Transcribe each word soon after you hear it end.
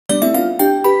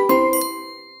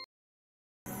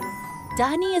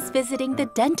Dani is visiting the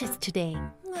dentist today.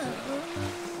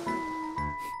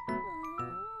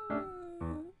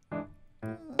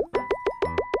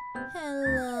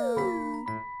 Hello.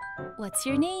 What's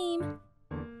your name?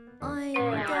 I'm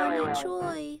Dani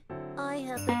Choi. I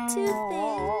have a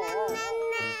toothache.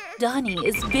 Dani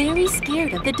is very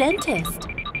scared of the dentist.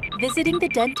 Visiting the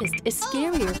dentist is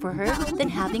scarier for her than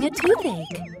having a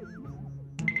toothache.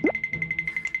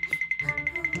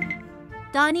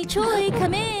 Dani Choi,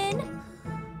 come in!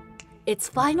 It's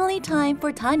finally time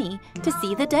for Dani to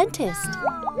see the dentist.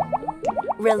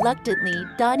 Reluctantly,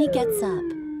 Dani gets up.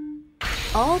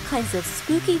 All kinds of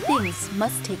spooky things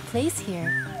must take place here.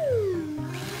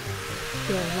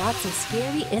 There are lots of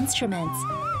scary instruments,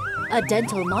 a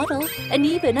dental model, and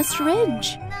even a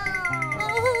syringe.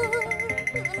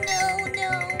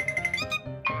 No.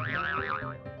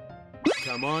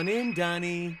 Come on in,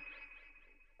 Dani.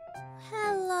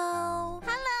 Hello.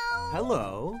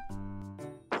 Hello.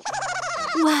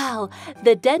 Wow,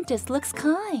 the dentist looks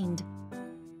kind.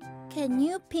 Can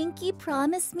you pinky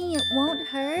promise me it won't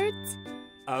hurt?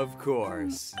 Of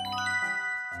course.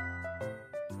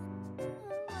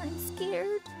 I'm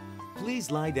scared. Please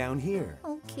lie down here.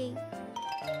 Okay.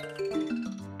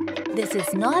 This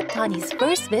is not Dani's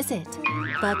first visit,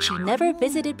 but she never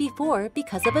visited before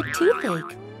because of a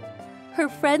toothache. Her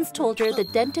friends told her the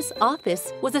dentist's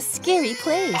office was a scary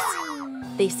place.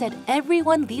 They said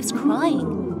everyone leaves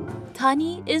crying.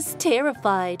 Dani is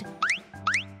terrified.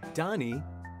 Dani,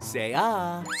 say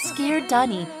ah. Scared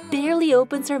Dani barely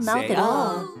opens her mouth Say at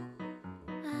all.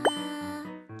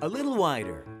 A little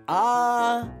wider.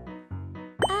 Ah.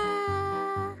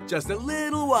 Just a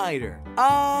little wider.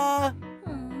 Ah.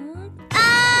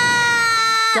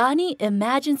 Dani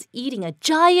imagines eating a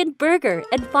giant burger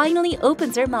and finally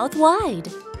opens her mouth wide.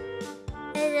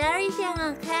 Is everything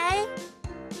okay?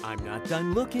 I'm not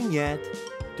done looking yet.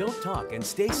 Don't talk and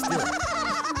stay still.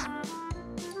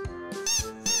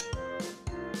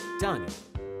 Dani,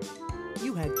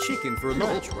 you had chicken for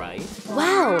lunch, right?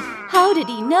 Wow, how did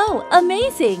he know?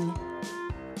 Amazing!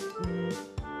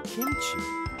 Kimchi.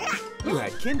 You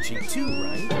had kimchi too,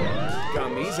 right?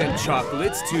 Gummies and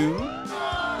chocolates too.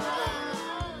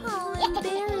 Oh,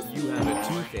 embarrassing. You have a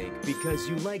toothache because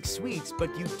you like sweets, but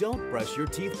you don't brush your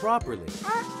teeth properly.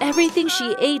 Everything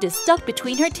she ate is stuck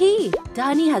between her teeth.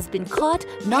 Dani has been caught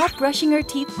not brushing her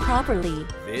teeth properly.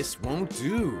 This won't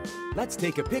do. Let's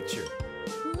take a picture.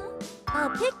 A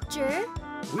picture?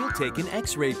 We'll take an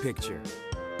X-ray picture.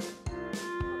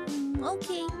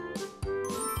 Okay.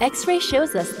 X-ray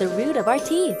shows us the root of our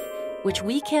teeth, which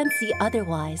we can't see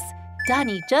otherwise.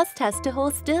 Dani just has to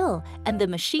hold still, and the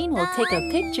machine will take a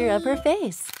picture of her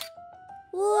face.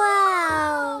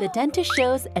 Wow! The dentist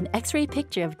shows an X-ray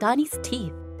picture of Dani's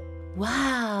teeth.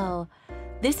 Wow!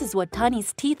 This is what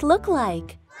Dani's teeth look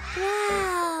like.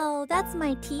 Wow! That's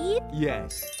my teeth?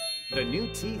 Yes. The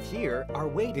new teeth here are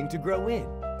waiting to grow in.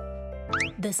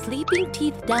 The sleeping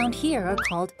teeth down here are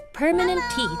called permanent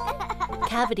teeth.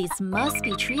 Cavities must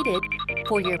be treated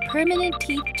for your permanent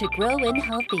teeth to grow in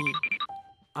healthy.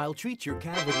 I'll treat your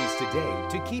cavities today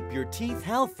to keep your teeth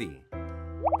healthy.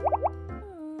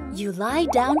 You lie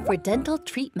down for dental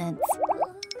treatments.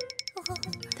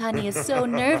 Dani is so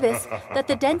nervous that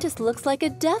the dentist looks like a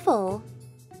devil.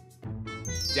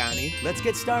 Dani, let's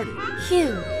get started.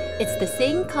 Phew, it's the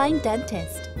same kind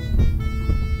dentist.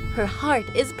 Her heart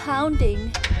is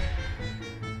pounding.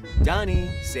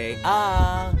 Dani, say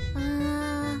ah.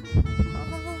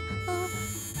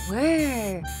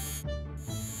 Whirr.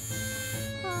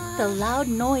 The loud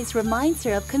noise reminds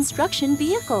her of construction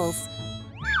vehicles.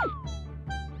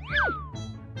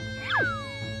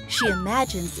 She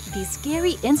imagines these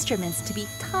scary instruments to be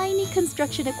tiny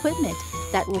construction equipment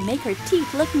that will make her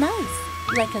teeth look nice,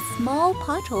 like a small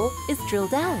pothole is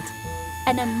drilled out.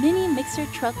 And a mini mixer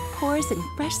truck pours in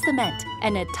fresh cement,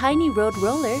 and a tiny road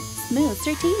roller smooths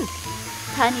her teeth.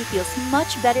 Dani feels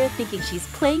much better thinking she's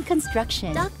playing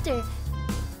construction. Doctor,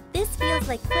 this feels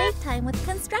like playtime with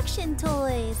construction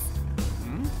toys.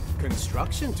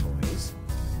 Construction toys?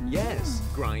 Yes,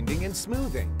 grinding and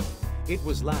smoothing. It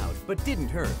was loud, but didn't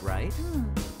hurt, right?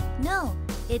 No,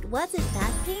 it wasn't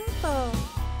that painful.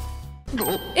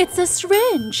 It's a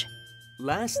syringe.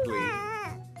 Lastly,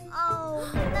 Oh,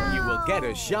 no. you will get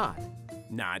a shot.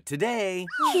 Not today.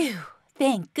 Phew,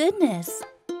 thank goodness.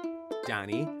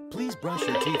 Dani, please brush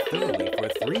your teeth thoroughly for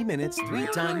 3 minutes 3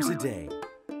 times a day.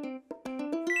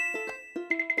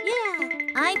 Yeah,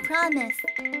 I promise.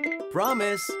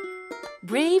 Promise.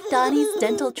 Brave Dani's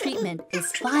dental treatment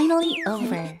is finally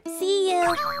over. See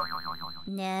you.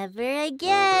 Never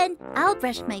again. I'll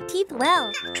brush my teeth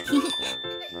well.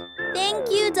 Thank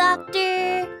you,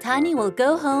 doctor. Dani will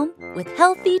go home with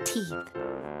healthy teeth.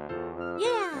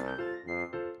 Yeah.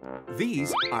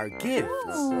 These are gifts.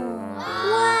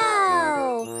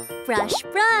 Wow! Brush,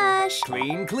 brush.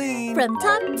 Clean, clean. From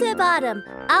top to bottom,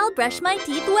 I'll brush my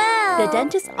teeth well. The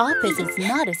dentist's office is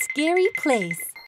not a scary place.